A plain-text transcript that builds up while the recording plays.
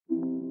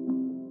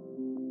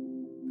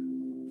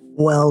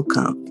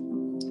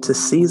Welcome to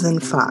Season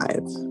 5,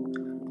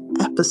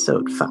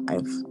 Episode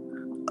 5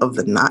 of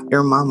the Not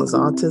Your Mama's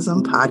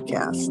Autism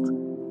podcast.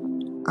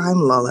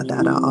 I'm Lala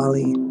Dada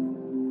Ali.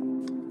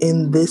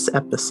 In this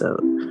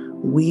episode,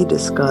 we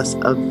discuss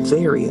a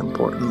very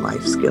important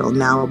life skill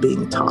now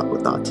being taught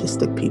with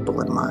autistic people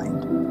in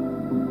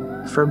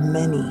mind. For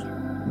many,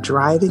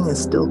 driving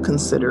is still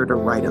considered a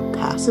rite of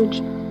passage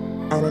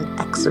and an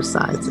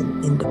exercise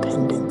in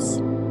independence.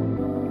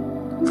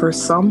 For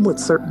some with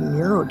certain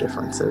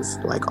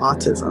neurodifferences, like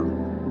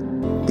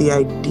autism, the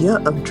idea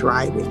of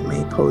driving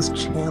may pose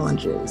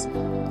challenges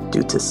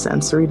due to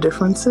sensory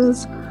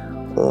differences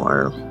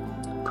or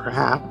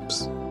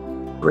perhaps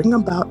bring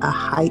about a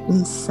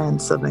heightened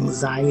sense of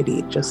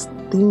anxiety just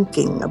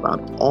thinking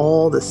about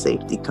all the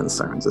safety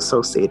concerns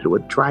associated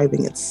with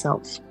driving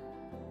itself.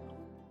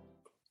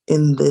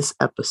 In this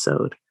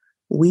episode,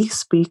 we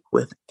speak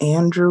with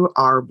Andrew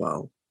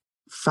Arboe,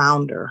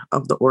 founder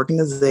of the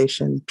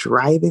organization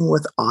Driving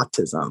with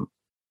Autism,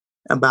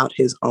 about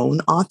his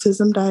own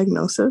autism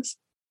diagnosis,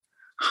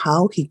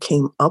 how he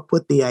came up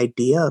with the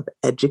idea of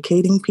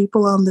educating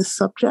people on this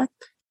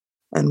subject,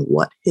 and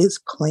what his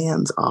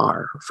plans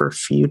are for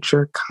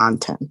future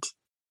content.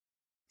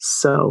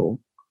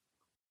 So,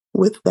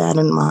 with that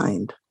in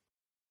mind,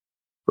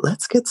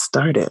 let's get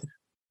started.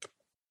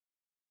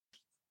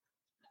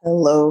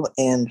 Hello,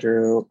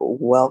 Andrew.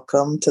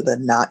 Welcome to the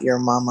Not Your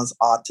Mama's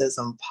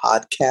Autism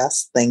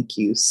podcast. Thank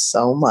you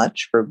so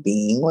much for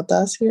being with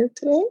us here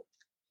today.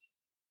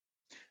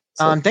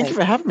 Thank you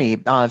for having me.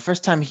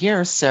 First time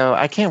here, so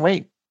I can't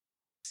wait.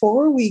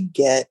 Before we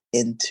get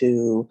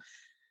into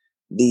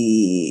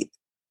the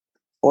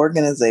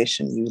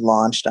organization you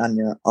launched on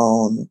your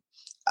own,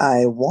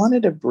 I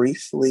wanted to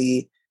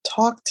briefly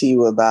talk to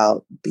you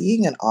about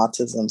being an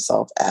autism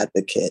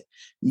self-advocate.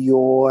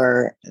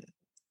 Your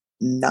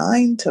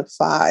 9 to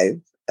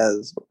 5,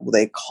 as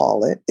they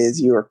call it,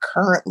 is you're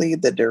currently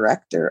the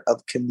director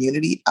of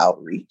community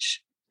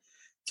outreach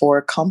for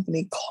a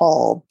company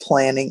called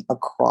Planning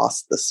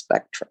Across the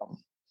Spectrum.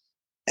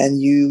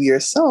 And you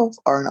yourself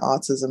are an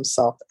autism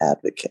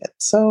self-advocate.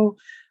 So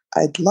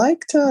I'd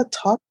like to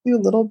talk to you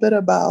a little bit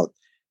about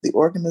the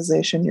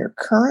organization you're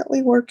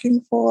currently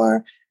working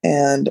for,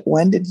 and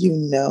when did you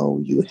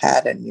know you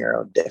had a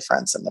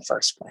neurodifference in the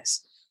first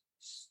place?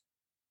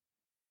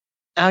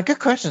 Good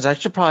questions. I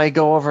should probably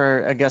go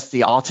over,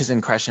 the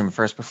autism question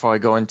first before I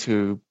go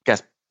into,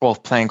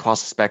 both Playing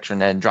Across the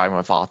Spectrum and Driving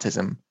with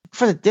Autism.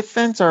 For the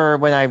difference, or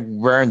when I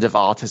learned of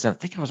autism, I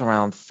think I was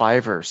around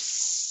 5 or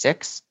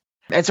 6.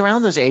 It's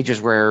around those ages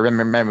where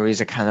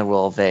memories are kind of a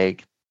little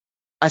vague,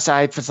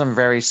 aside from some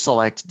very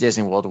select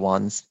Disney World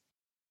ones.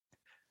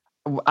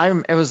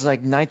 It was like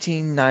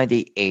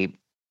 1998.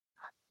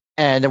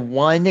 And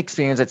one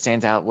experience that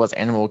stands out was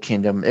Animal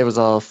Kingdom. It was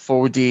a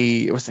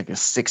 4D, it was like a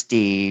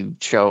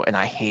 6D show, and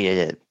I hated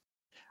it.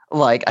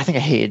 I think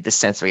I hated the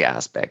sensory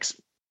aspects.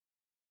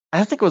 I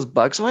don't think it was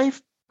Bugs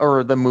Life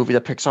or the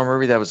Pixar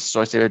movie that was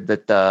associated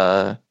with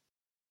the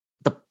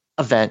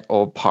event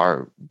or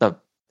part, the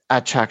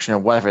attraction or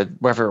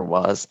whatever it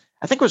was.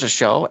 I think it was a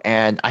show,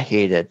 and I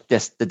hated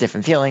the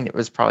different feeling. It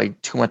was probably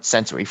too much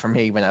sensory for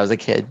me when I was a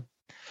kid.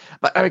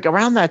 But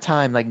around that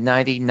time, like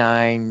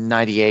 99,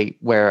 98,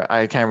 where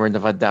I kind of learned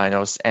about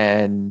dinos,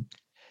 and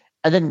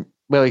I didn't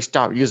really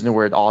start using the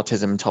word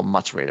autism until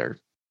much later.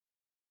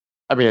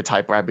 I'd be the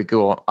type where I'd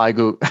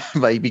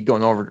be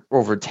going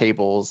over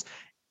tables,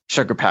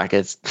 sugar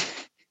packets,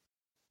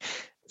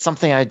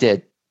 something I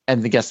did,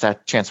 and I guess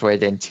that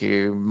translated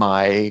into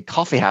my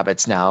coffee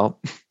habits now.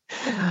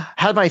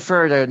 Had my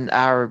third an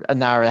hour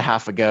and a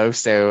half ago,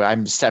 so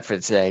I'm set for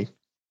today.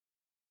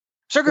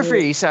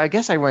 Sugar-free, so I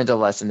guess I learned a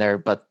lesson there,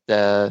 but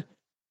I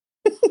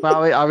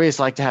always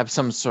like to have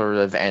some sort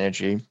of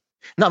energy.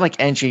 Not like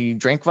energy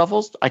drink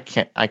levels. I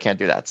can't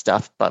do that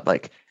stuff, but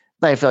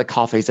I feel like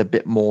coffee is a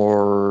bit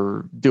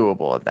more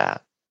doable at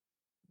that.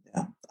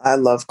 Yeah, I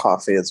love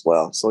coffee as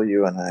well. So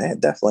you and I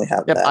definitely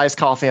have that. Iced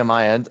coffee on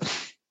my end.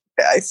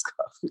 Iced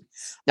coffee.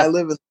 Yep. I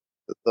live in,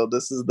 so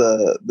this is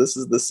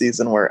the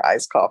season where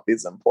iced coffee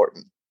is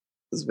important.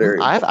 It's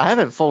very. I have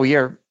it full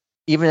year,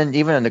 even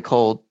in the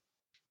cold.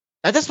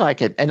 I just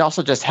like it, and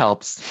also just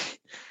helps.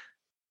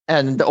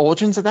 And the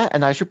origins of that,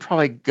 and I should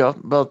probably go,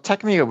 well,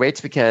 technically it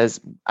waits because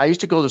I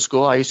used to go to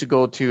school. I used to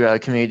go to a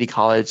community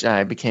college, and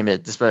I became a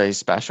disability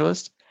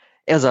specialist.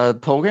 It was a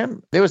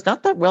program. It was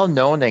not that well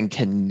known in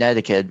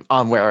Connecticut,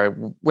 where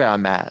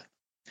I'm at.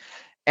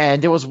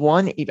 And there was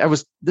one,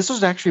 this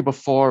was actually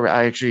before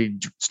I actually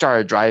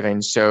started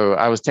driving. So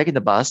I was taking the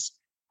bus,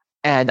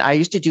 and I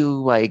used to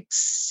do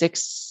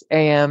 6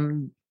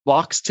 a.m.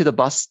 walks to the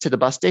bus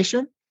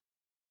station.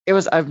 It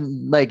was kind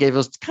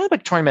of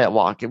like 20-minute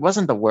walk. It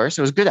wasn't the worst.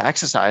 It was good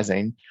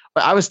exercising,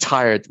 but I was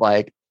tired,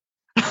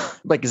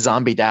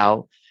 zombied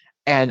out.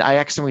 And I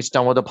accidentally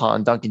stumbled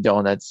upon Dunkin'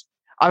 Donuts.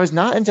 I was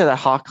not into the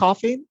hot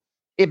coffee.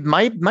 It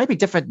might be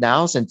different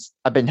now since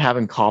I've been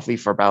having coffee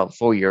for about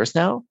 4 years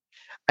now.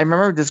 I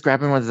remember just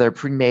grabbing one of their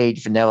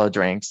pre-made vanilla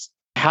drinks.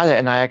 I had it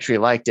and I actually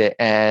liked it,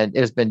 and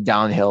it's been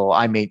downhill.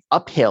 I mean,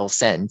 uphill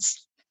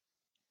since.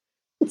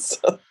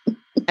 So,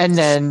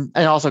 and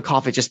also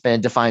coffee just been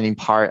a defining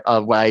part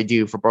of what I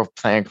do for both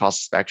playing across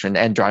the spectrum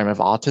and driving with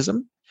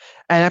autism.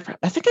 And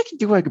I think I can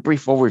do like a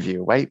brief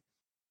overview, right?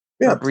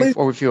 Or yeah, a brief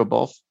overview of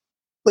both.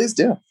 please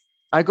do.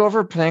 I go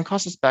over playing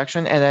across the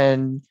spectrum,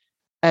 then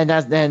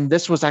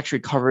this was actually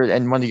covered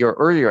in one of your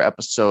earlier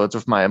episodes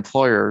with my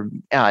employer,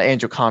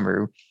 Andrew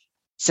Kamu.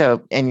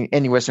 So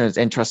any listeners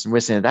interested in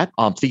listening to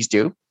that, please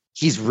do.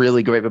 He's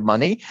really great with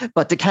money.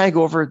 But to kind of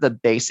go over the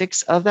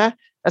basics of that,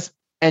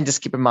 and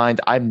just keep in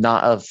mind, I'm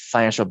not a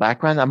financial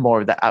background. I'm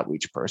more of the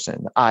outreach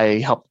person.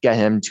 I help get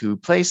him to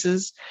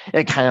places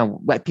and kind of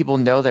let people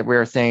know that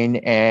we're a thing.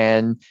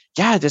 And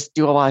yeah, just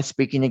do a lot of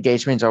speaking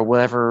engagements or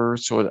whatever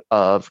sort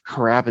of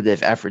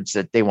collaborative efforts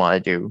that they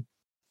want to do.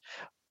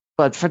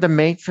 But for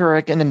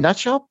like in a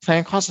nutshell,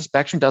 Plan Across the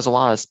Spectrum does a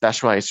lot of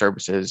specialized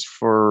services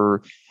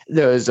for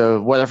those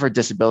whatever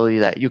disability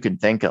that you can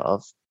think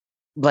of.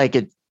 Like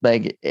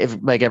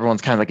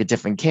everyone's kind of like a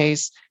different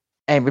case,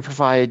 and we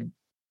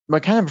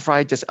kind of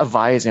provide just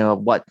advising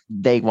on what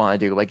they want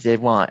to do. Like they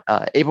want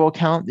able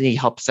account, they need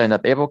help setting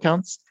up able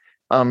accounts.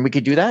 We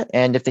could do that,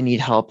 and if they need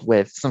help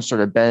with some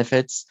sort of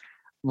benefits,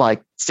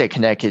 like Stay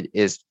Connected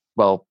is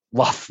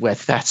rough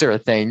with that sort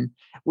of thing,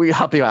 we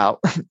help you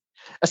out.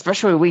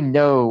 Especially we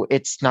know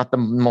it's not the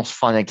most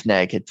fun in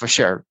Connecticut for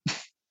sure.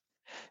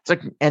 So,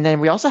 and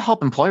then we also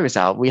help employers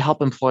out. We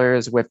help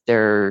employers with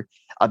their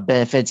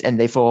benefits and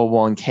their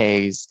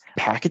 401ks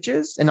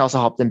packages, and also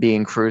help them be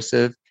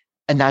inclusive.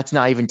 And that's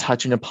not even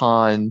touching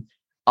upon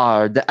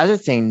the other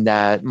thing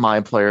that my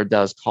employer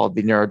does called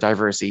the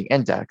Neurodiversity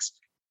Index,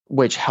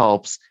 which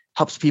helps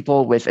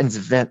people with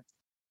investing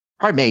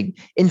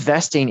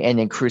in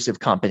inclusive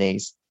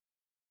companies.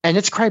 And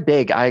it's quite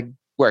big. I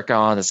work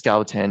on a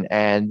skeleton,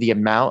 and the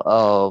amount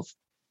of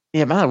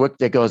work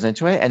that goes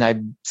into it. And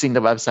I've seen the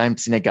website, I've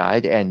seen a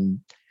guide, and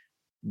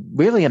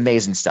really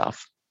amazing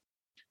stuff.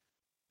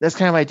 That's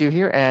kind of what I do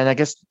here. And I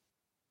guess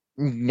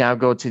now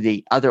go to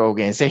the other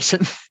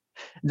organization.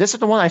 This is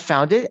the one I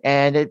founded,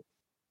 and it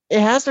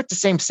has like the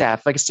same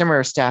staff, like a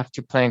similar staff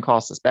to Plan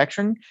Across the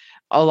Spectrum,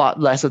 a lot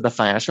less of the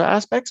financial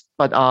aspects.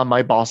 But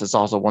my boss is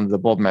also one of the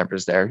board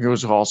members there,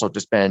 who's also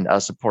just been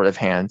a supportive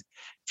hand.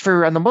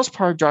 For the most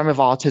part, Driving with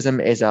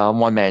Autism is a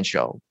one-man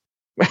show,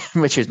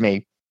 which is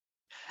me.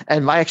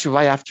 And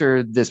right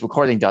after this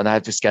recording done, I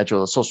have to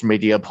schedule a social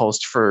media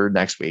post for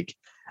next week.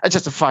 It's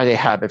just a Friday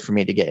habit for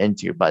me to get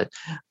into. But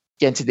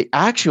get into the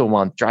actual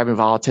one, Driving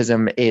with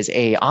Autism is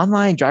a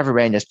online driver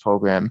awareness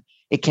program.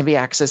 It can be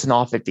accessed in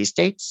all 50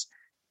 states.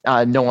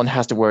 No one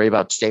has to worry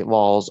about state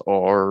laws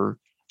or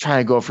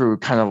trying to go through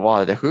kind of a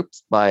lot of the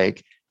hoops.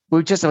 Like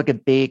we're just like a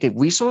big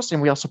resource,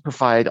 and we also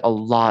provide a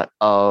lot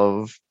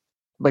of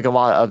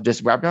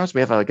just webinars.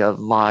 We have like a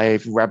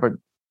live webinar.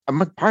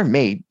 Pardon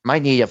me,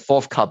 might need a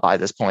fourth cup by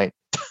this point.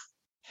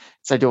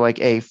 So I do like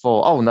a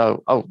full.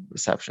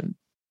 Reception.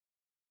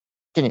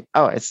 Can you?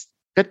 Oh, it's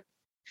good.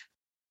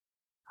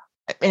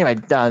 Anyway,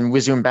 done.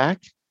 Resume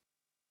back,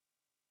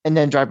 and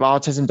then Drive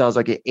Autism does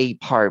like an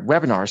 8-part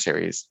webinar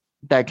series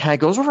that kind of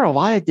goes over a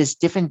lot of these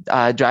different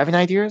driving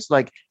ideas,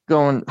 like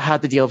going how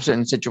to deal with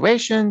certain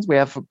situations. We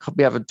have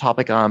a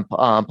topic on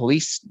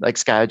police, like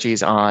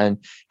strategies on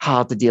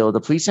how to deal with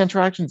the police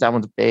interactions. That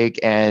one's big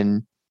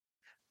and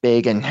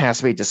has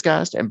to be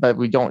discussed. But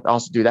we don't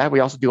also do that.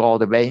 We also do all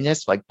the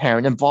readiness, like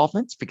parent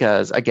involvement,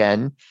 because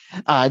again,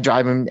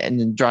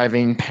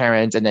 driving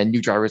parents and then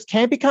new drivers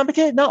can be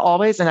complicated, not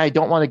always. And I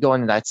don't want to go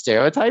into that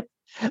stereotype.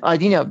 Like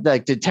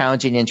the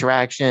challenging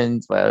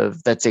interactions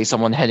with, let's say,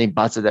 someone heading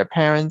butts at their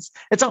parents.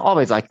 It's not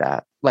always like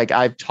that. Like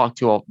I've talked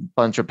to a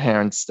bunch of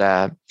parents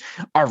that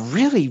are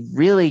really,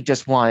 really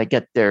just want to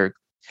get their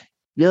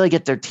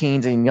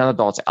teens and young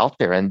adults out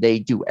there, and they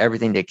do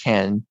everything they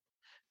can.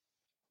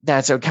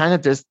 So kind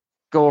of just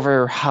go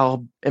over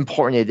how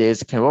important it is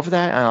to go over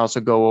that, and also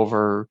go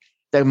over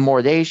the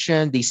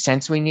motivation, the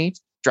sensory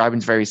needs.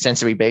 Driving's very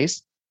sensory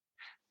based.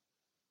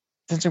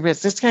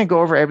 Just kind of go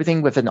over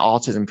everything with an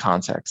autism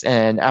context.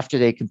 And after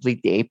they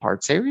complete the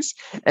 8-part series,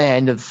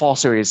 and the fall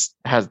series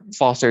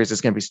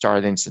is going to be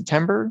started in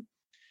September.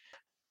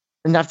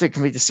 And after they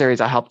complete the series,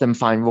 I help them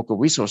find local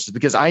resources,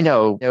 because I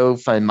know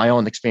from my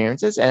own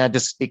experiences, and I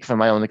just speak from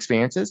my own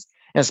experiences,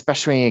 and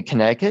especially in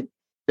Connecticut,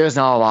 there's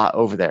not a lot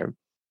over there.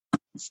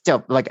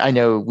 Still, like I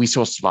know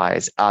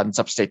resource-wise,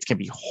 some states can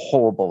be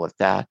horrible with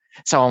that.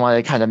 So I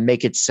want to kind of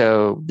make it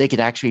so they can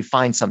actually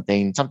find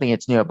something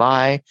that's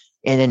nearby.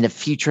 And in the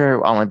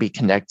future, I want to be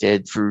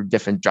connected through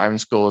different driving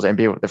schools and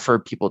be able to refer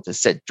people to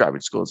sit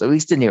driving schools, at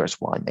least the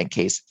nearest one, in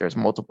case there's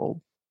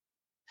multiple.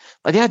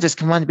 But yeah, just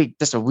want to be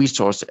just a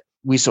resource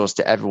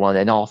to everyone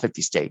in all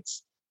 50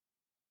 states.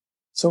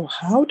 So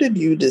how did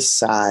you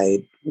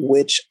decide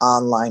which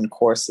online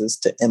courses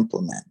to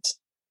implement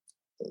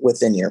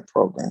within your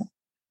program?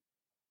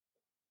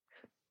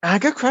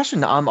 Good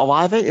question. A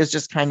lot of it is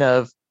just kind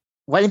of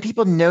letting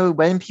people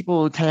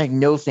kind of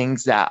know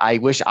things that I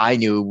wish I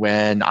knew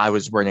when I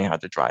was learning how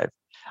to drive.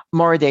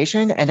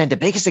 Motivation, and then the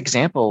biggest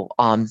example,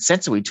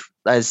 sensory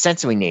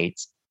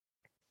needs.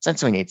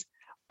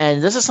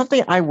 And this is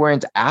something I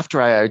learned after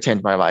I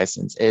obtained my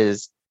license,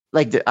 is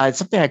like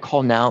something I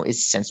call now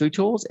is sensory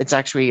tools. It's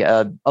actually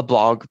a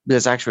blog.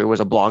 There's actually was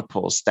a blog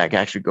post that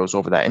actually goes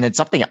over that, and it's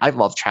something I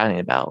love chatting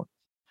about.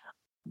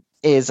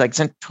 Is like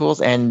sensory tools,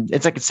 and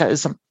it's like a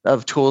set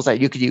of tools that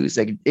you could use.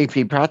 Like it could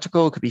be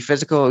practical, it could be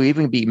physical, or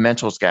even be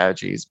mental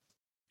strategies.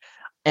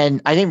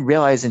 And I didn't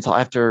realize until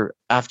after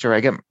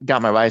I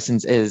got my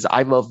license is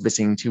I love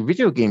listening to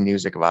video game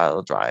music while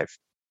I drive.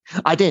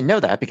 I didn't know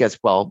that because,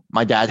 well,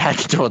 my dad had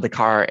control of the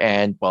car,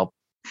 and well,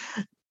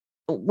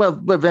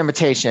 with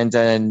limitations,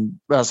 and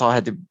so I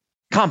had to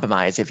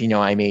compromise, if you know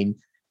what I mean,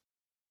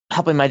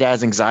 helping my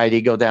dad's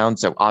anxiety go down.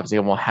 So obviously,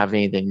 I won't have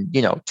anything,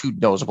 too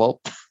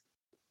noticeable.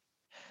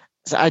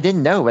 So I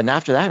didn't know, and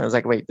after that, I was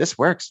like, wait, this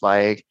works.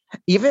 Like,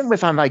 even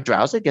if I'm like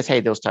drowsy, because hey,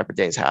 those type of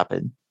days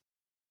happen,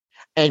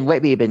 and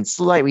maybe been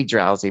slightly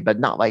drowsy, but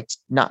not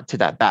to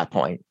that bad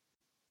point.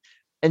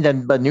 And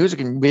then, but music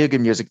and really good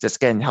music just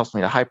again helps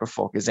me to hyper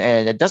focus,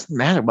 and it doesn't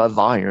matter what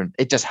volume,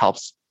 it just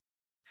helps.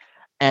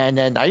 And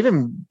then I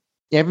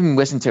even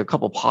listened to a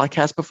couple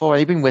podcasts before.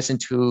 I even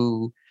listened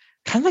to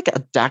kind of like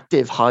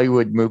adaptive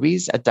Hollywood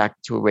movies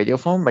adapted to a radio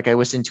form. Like I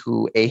listened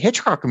to a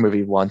Hitchcock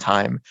movie one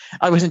time.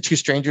 I listened to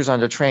Strangers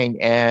on the Train,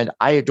 and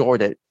I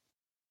adored it.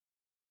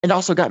 It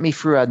also got me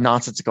through a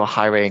nonsensical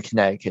highway in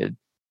Connecticut.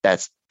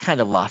 That's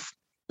kind of rough.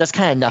 That's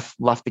kind of enough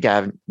left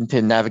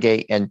to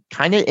navigate, and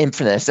kind of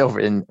infamous over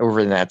in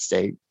that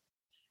state.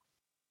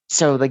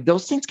 So like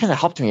those things kind of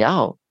helped me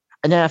out.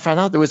 And then I found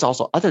out there was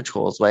also other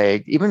tools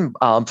like even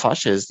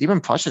plushes.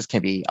 Even plushes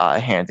can be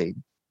handy.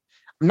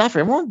 Not for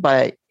everyone,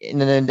 but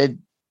and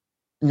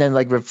then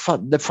like with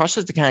the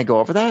plushes to kind of go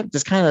over that,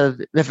 just kind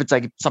of if it's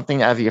like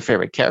something out of your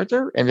favorite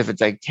character, and if it's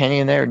like candy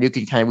in there, and you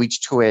can kind of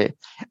reach to it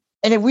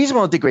in a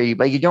reasonable degree,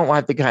 but you don't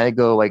want to kind of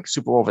go like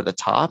super over the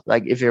top.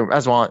 Like if you're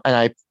as well, and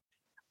I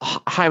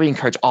highly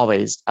encourage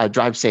always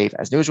drive safe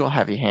as usual,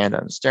 have your hand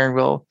on the steering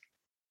wheel.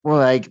 Well,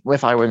 like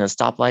if I were in a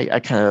stoplight, I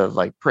kind of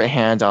like put a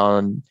hand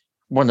on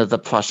one of the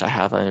plush I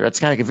have on it. It's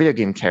kind of like a video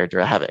game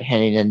character. I have it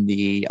hanging in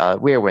the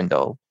rear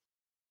window.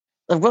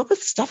 Like, well,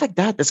 with stuff like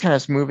that, that's kind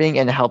of smoothing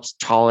and it helps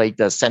tolerate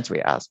the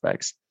sensory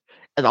aspects.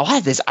 And a lot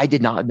of this I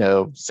did not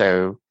know.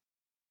 So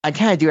I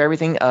kind of do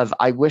everything of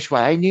I wish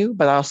what I knew,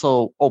 but I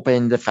also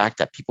open the fact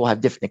that people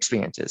have different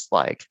experiences.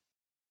 Like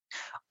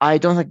I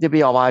don't think there'd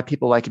be a lot of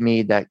people like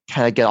me that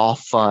kind of get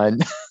off fun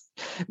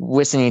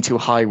listening to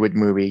Hollywood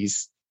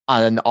movies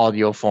on an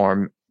audio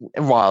form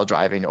while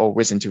driving, or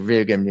listen to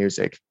video game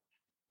music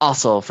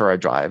also for a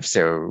drive.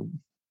 So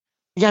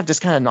yeah,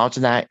 just kind of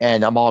acknowledging that.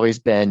 And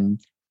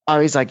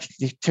always like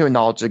to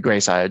acknowledge the gray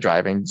side of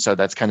driving. So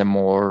that's kind of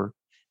more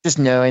just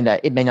knowing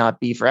that it may not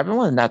be for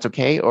everyone, and that's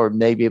okay, or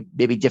maybe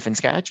different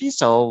strategies.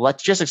 So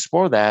let's just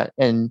explore that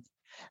and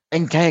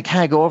kind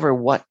of go over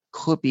what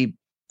could be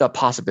the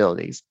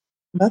possibilities.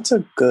 That's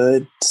a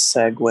good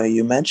segue.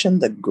 You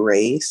mentioned the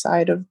gray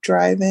side of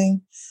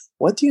driving.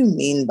 What do you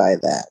mean by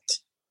that?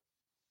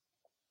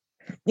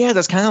 Yeah,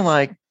 that's kind of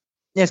like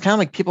it's kind of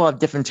like people have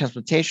different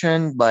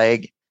transportation.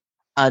 Like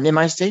in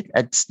my state,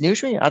 it's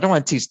usually I don't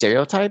want to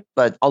stereotype,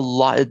 but a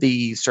lot of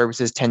the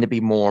services tend to be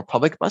more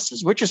public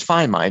buses, which is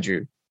fine, mind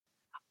you.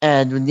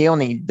 And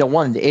the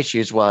one of the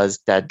issues was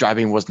that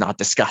driving was not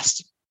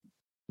discussed,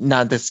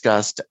 not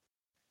discussed,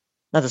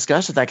 not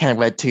discussed. So that kind of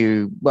led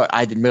to well,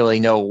 I didn't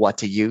really know what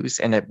to use,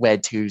 and it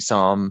led to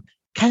some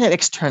kind of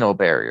external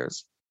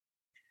barriers.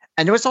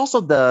 And there was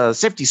also the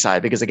safety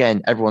side because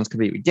again, everyone's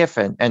completely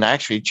different. And I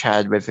actually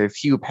chatted with a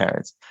few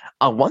parents.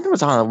 One that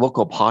was on a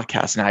local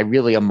podcast, and I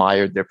really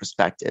admired their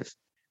perspective.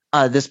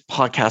 This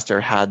podcaster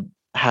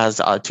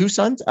has two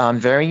sons,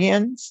 varying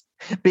ends.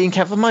 Being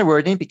careful with my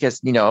wording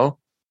because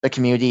the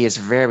community is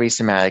very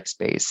semantic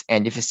space,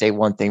 and if you say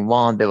one thing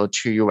wrong, they will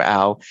chew you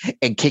out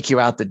and kick you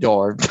out the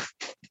door.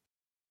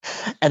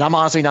 And I'm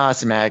honestly not a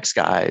semantics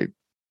guy,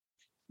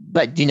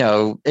 but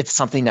it's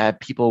something that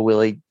people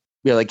really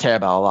care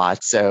about a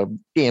lot. So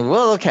being a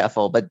little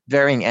careful, but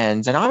varying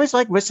ends. And I always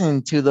like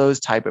listening to those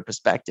type of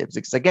perspectives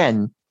because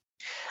again,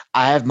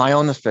 I have my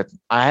own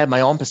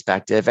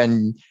perspective,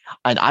 and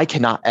I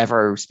cannot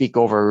ever speak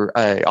over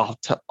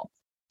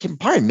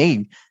pardon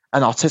me,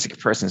 an autistic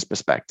person's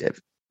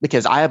perspective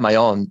because I have my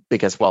own.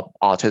 Because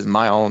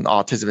my own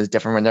autism is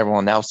different than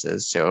everyone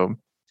else's. So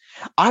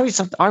I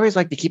always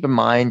like to keep in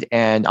mind,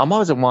 and I'm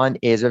always the one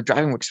is if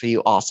driving works for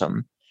you,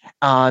 awesome.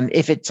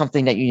 If it's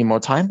something that you need more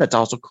time, that's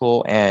also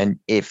cool. And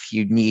if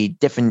you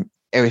need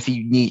or if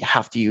you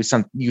have to use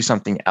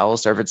something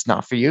else, or if it's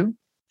not for you,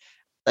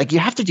 like you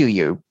have to do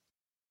you.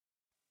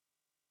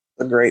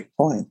 A great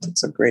point.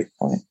 It's a great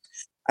point.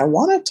 I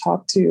want to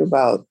talk to you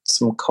about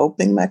some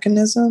coping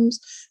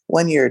mechanisms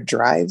when you're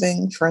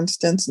driving. For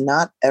instance,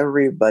 not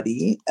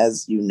everybody,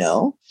 as you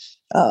know,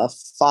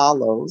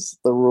 follows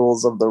the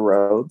rules of the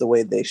road the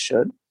way they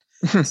should.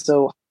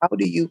 So how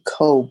do you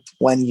cope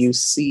when you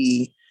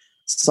see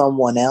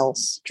someone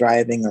else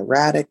driving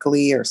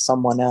erratically or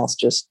someone else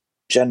just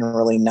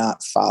generally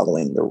not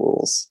following the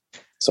rules?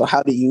 So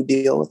how do you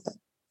deal with it?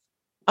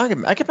 I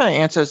can probably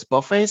answer this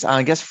both ways.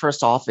 I guess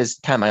first off is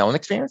kind of my own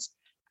experience.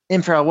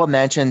 And I will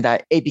mention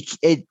that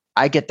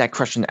I get that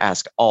question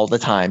asked all the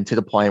time to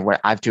the point where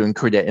I have to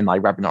include it in my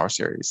webinar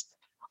series.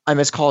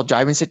 It's called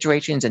Driving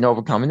Situations and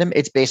Overcoming Them.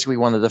 It's basically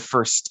one of the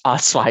first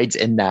slides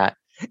in that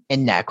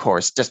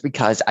course, just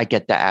because I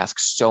get that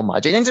asked so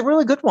much. And it's a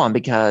really good one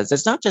because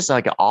it's not just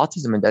like an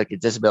autism and like a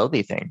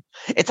disability thing.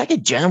 It's like a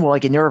general,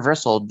 like a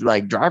universal,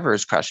 like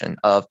driver's question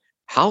of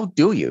how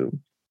do you?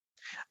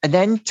 And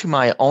then to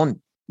my own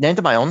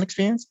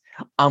experience,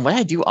 what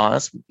I do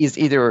honest is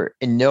either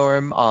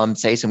ignore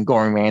say some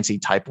Gordon Ramsay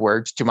type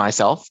words to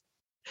myself.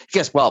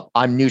 Because, well,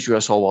 I'm usually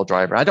a solo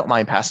driver. I don't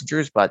mind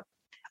passengers, but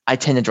I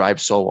tend to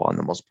drive solo on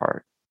the most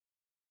part.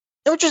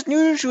 Which is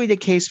usually the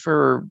case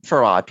for a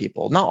lot of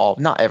people.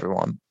 Not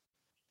everyone.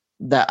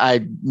 That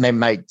I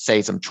might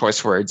say some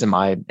choice words in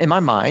my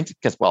mind,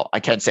 because, well, I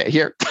can't say it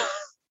here.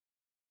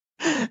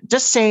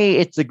 Just say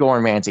it's the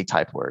Gordon Ramsay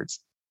type words.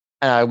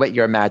 Let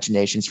your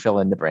imaginations fill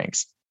in the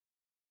blanks.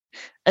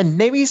 And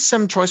maybe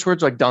some choice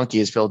words like donkey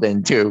is filled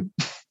in too.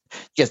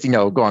 Because,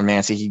 Gordon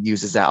Ramsay, he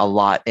uses that a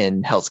lot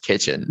in Hell's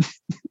Kitchen.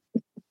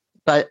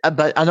 But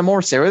on a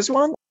more serious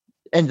one,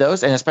 and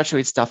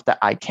especially stuff that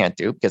I can't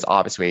do, because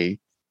obviously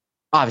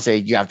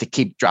you have to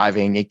keep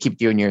driving and keep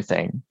doing your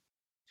thing.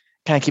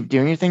 Can I keep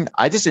doing your thing?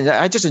 I just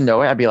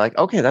know it. I'd be like,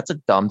 okay, that's a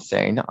dumb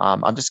thing.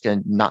 I'm just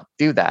gonna not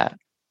do that.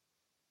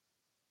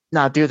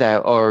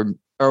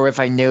 Or if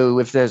I know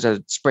if there's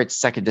a split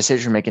second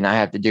decision making I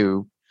have to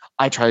do,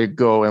 I try to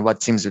go in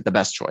what seems the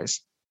best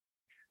choice.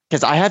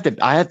 Because I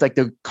had like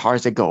the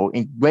cars that go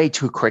in way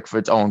too quick for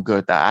its own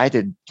good that I had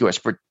to do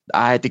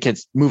I had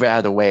to move it out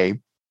of the way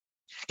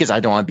because I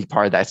don't want to be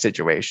part of that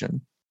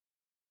situation.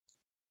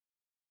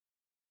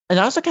 And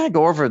I also kind of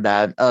go over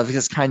that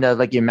because kind of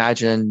like you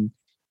imagine,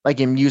 like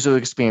in user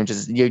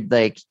experiences, you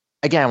like,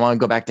 again, I want to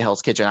go back to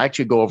Hell's Kitchen. I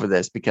actually go over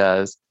this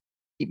because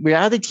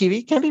reality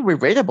TV can be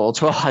relatable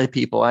to a lot of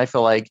people. I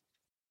feel like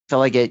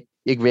it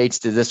relates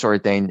to this sort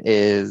of thing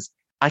is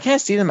I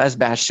can't see them as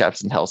bad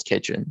chefs in Hell's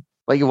Kitchen.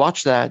 Like you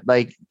watch that,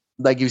 like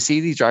you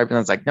see these drivers and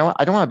it's like, no,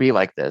 I don't want to be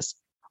like this.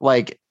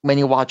 Like when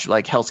you watch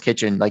like Hell's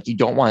Kitchen, like you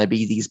don't want to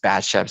be these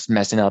bad chefs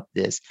messing up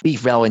this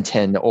beef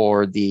Wellington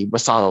or the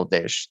risotto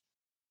dish.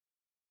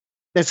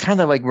 It's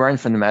kind of like run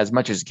from them as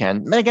much as you can.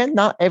 And again,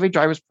 not every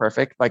driver's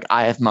perfect. Like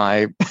I have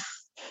my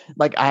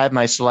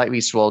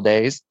slightly swole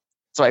days,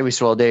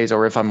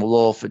 or if I'm a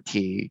little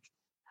fatigued,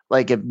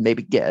 like it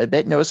maybe get a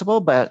bit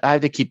noticeable, but I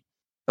have to keep,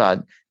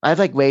 but I have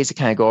like ways to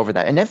kind of go over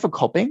that. And then for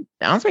coping,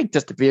 honestly,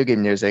 just the video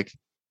game music,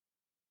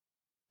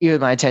 either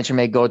my attention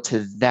may go to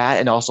that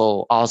and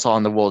also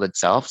on the world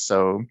itself.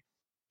 So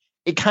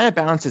it kind of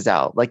balances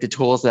out like the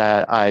tools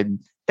that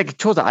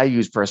I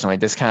use personally,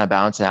 just kind of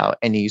balance out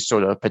any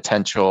sort of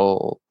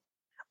potential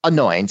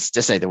annoyance,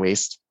 to say the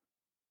least.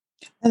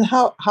 And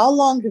how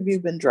long have you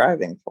been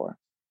driving for?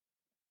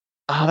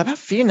 About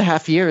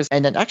 3.5 years,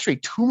 and then actually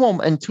 2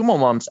 more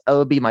months,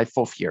 it'll be my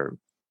 4th year.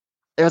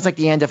 It was like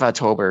the end of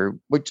October,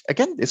 which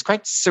again is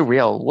quite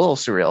surreal, a little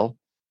surreal.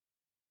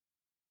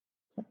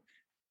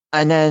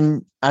 And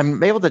then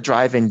I'm able to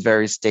drive in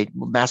various states,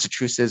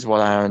 Massachusetts,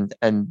 Rhode Island,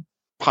 and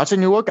parts of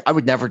Newark. I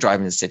would never drive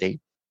in the city,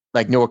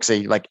 like Newark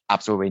City, like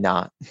absolutely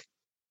not.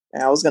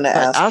 I was going to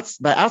ask.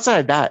 But outside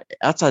of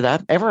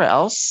that, everywhere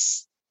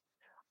else,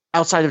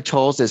 outside of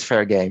tolls, is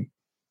fair game.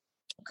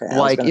 Okay,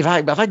 like if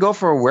I go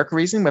for a work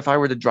reason, if I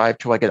were to drive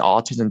to like an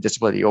autism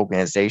disability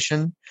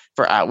organization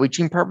for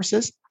outreaching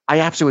purposes,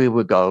 I absolutely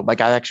would go. Like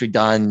I've actually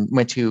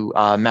went to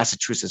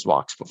Massachusetts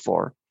walks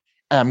before,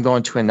 and I'm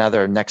going to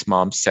another next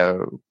month.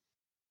 So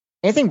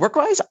anything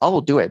work-wise, I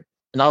will do it.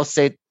 And I'll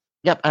say,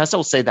 yep. And I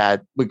still say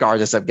that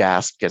regardless of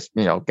gas, because,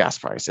 gas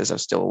prices are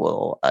still a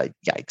little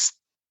yikes.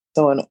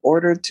 So in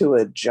order to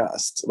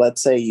adjust,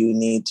 let's say you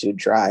need to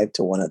drive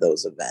to one of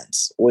those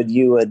events, would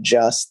you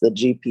adjust the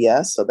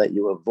GPS so that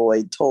you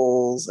avoid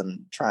tolls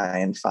and try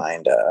and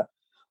find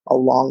a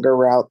longer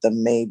route that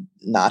may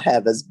not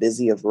have as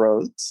busy of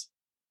roads?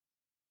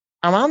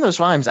 Around those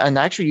rhymes, and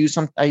I actually use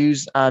I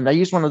use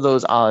one of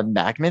those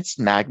magnets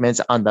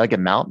on like a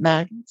mount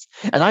magnets,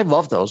 and I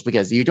love those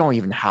because you don't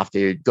even have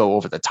to go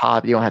over the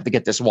top. You don't have to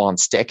get this one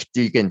stick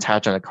that you can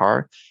attach on a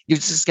car. You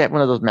just get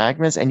one of those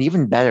magnets, and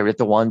even better with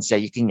the ones that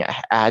you can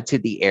add to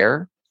the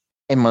air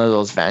in one of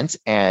those vents,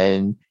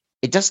 and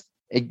it gets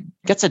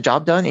the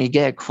job done, and you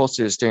get it close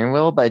to the steering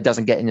wheel, but it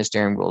doesn't get in the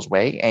steering wheel's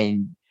way,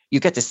 and you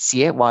get to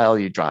see it while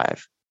you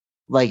drive.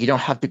 Like you don't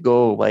have to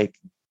go like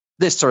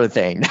this sort of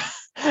thing.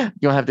 You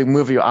don't have to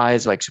move your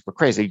eyes like super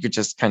crazy. You could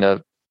just kind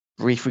of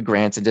briefly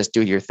glance and just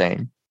do your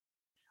thing.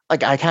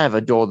 Like I kind of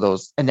adore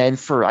those. And then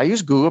I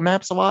use Google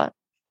Maps a lot,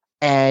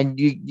 and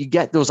you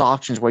get those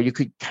options where you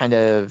could kind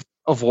of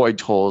avoid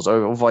tolls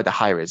or avoid the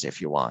highways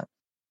if you want.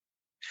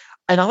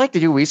 And I like to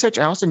do research.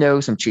 I also know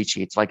some cheat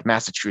sheets like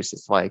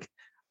Massachusetts. Like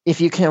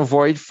if you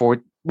avoid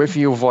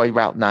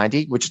Route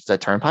 90, which is the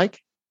turnpike,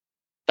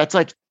 that's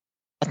like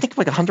I think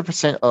like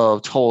 100%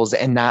 of tolls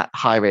in that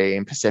highway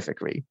in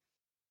Pacifically.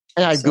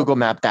 And I Google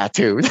map that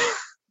too.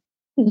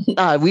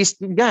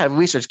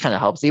 Research kind of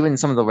helps, even in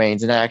some of the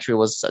lanes. And that actually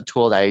was a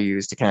tool that I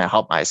used to kind of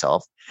help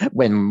myself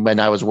when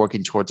I was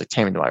working towards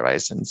obtaining my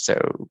license.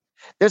 So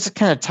there's the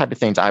kind of type of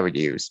things I would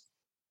use.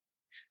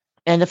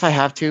 And if I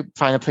have to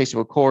find a place to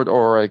record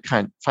or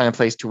find a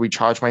place to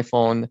recharge my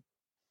phone,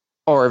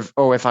 or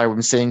if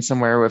I'm sitting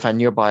somewhere, or if I'm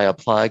nearby a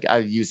plug, I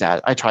use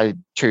that. I try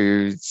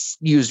to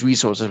use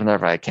resources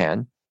whenever I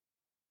can.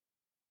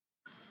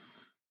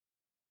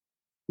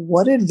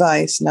 What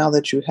advice, now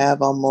that you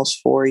have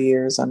almost 4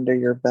 years under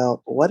your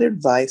belt, what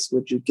advice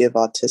would you give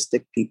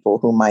autistic people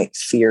who might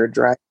fear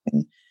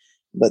driving,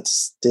 but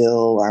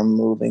still are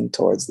moving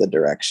towards the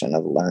direction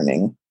of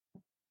learning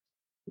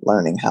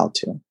how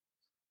to?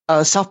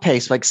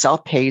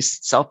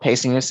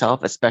 Self-pacing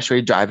yourself,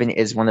 especially driving,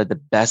 is one of the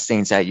best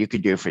things that you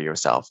could do for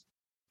yourself.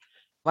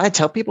 I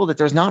tell people that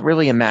there's not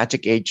really a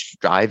magic age to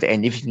drive,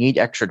 and if you need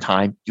extra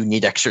time, you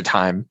need extra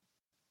time.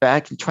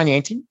 Back in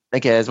 2018,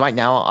 because right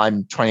now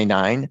I'm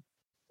 29.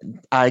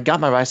 I got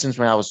my license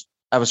when I was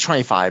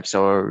 25,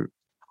 so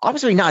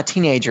obviously not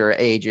teenager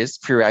ages.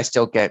 I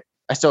still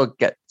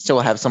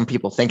have some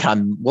people think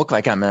look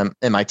like I'm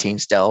in my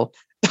teens still,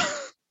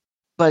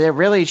 but it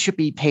really should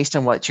be based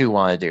on what you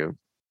want to do.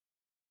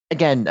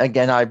 Again,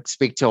 I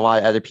speak to a lot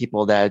of other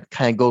people that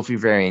kind of go through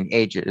varying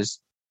ages.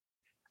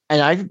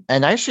 And I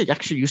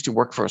actually used to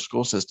work for a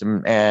school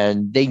system,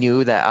 and they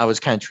knew that I was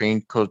kind of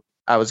trained because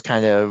I was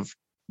kind of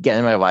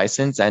getting my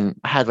license, and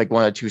I had like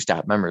one or two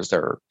staff members that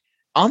are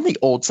on the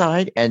old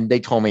side, and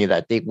they told me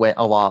that they went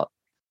a lot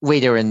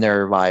later in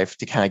their life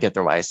to kind of get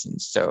their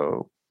license.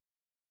 So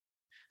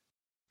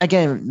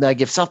again, like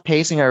if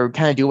self-pacing or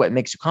kind of do what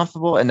makes you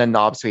comfortable, and then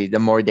obviously the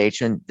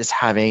motivation, just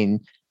having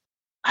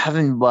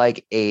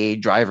like a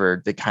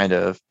driver to kind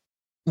of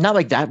not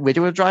like that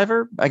video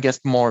driver, I guess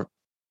more.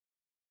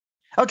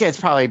 Okay, it's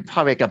probably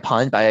like a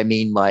pun, but I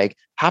mean like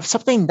have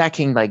something that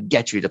can like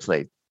get you to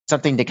play,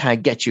 something to kind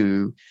of get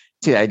you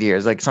to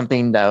ideas, like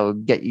something that will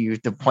get you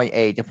to point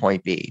A to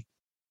point B,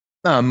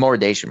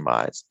 motivation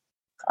wise.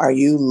 Are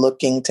you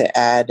looking to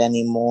add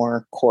any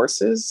more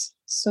courses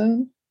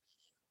soon?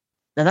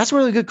 And that's a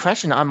really good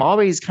question. I'm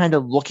always kind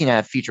of looking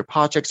at future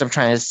projects. I'm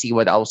trying to see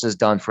what else is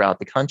done throughout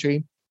the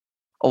country.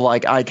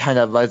 Like I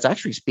was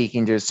actually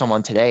speaking to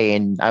someone today,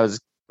 and I was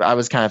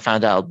kind of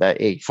found out that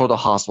a photo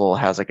hospital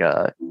has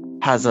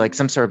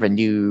some sort of a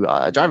new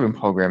driving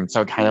program.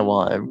 So I kind of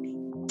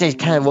want to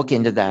kind of look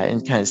into that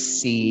and kind of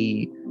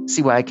see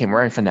what I can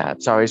learn from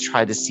that. So I always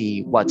try to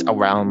see what's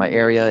around my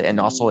area and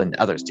also in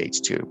other states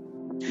too,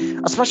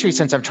 especially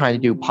since I'm trying to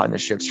do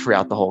partnerships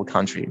throughout the whole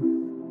country,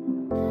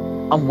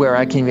 where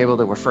I can be able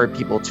to refer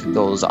people to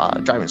those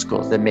driving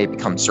schools that may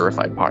become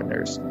certified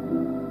partners.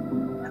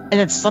 And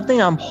it's something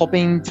I'm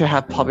hoping to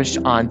have published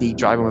on the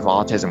Driving with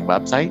Autism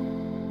website.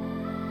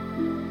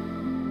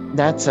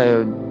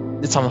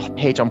 It's on a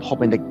page I'm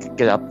hoping to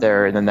get up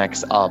there in the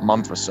next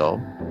month or so.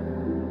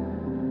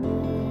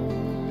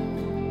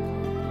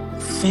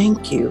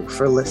 Thank you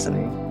for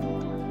listening.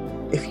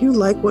 If you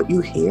like what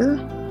you hear,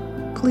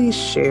 please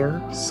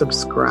share,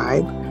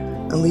 subscribe,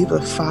 and leave a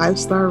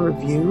 5-star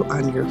review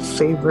on your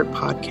favorite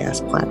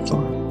podcast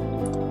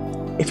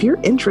platform. If you're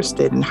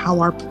interested in how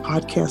our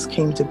podcast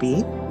came to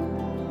be,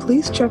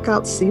 please check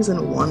out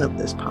season 1 of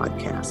this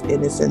podcast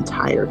in its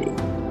entirety.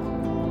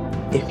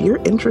 If you're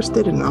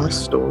interested in our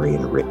story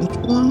in written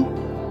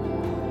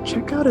form,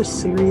 check out a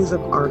series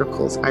of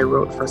articles I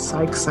wrote for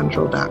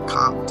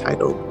PsychCentral.com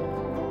titled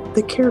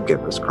The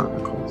Caregiver's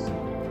Chronicles.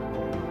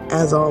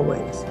 As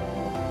always,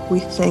 we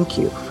thank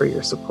you for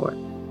your support.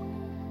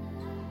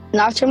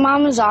 Not Your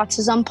Mama's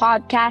Autism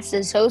podcast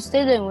is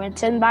hosted and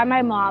written by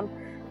my mom,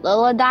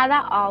 Lila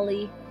Dada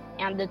Ali,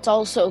 and it's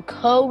also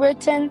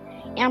co-written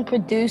and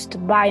produced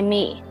by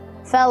me,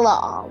 Fella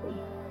Ali.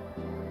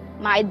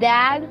 My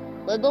dad,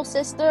 little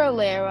sister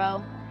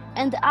Alero,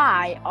 and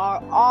I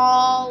are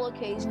all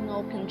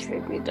occasional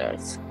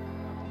contributors.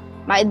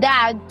 My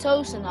dad,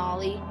 Tosin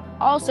Ali,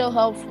 also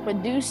helps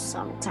produce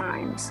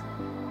sometimes.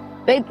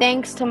 Big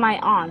thanks to my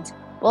aunt,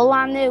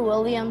 Wilane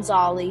Williams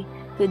Ali,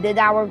 who did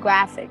our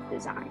graphic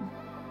design.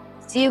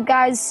 See you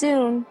guys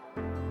soon.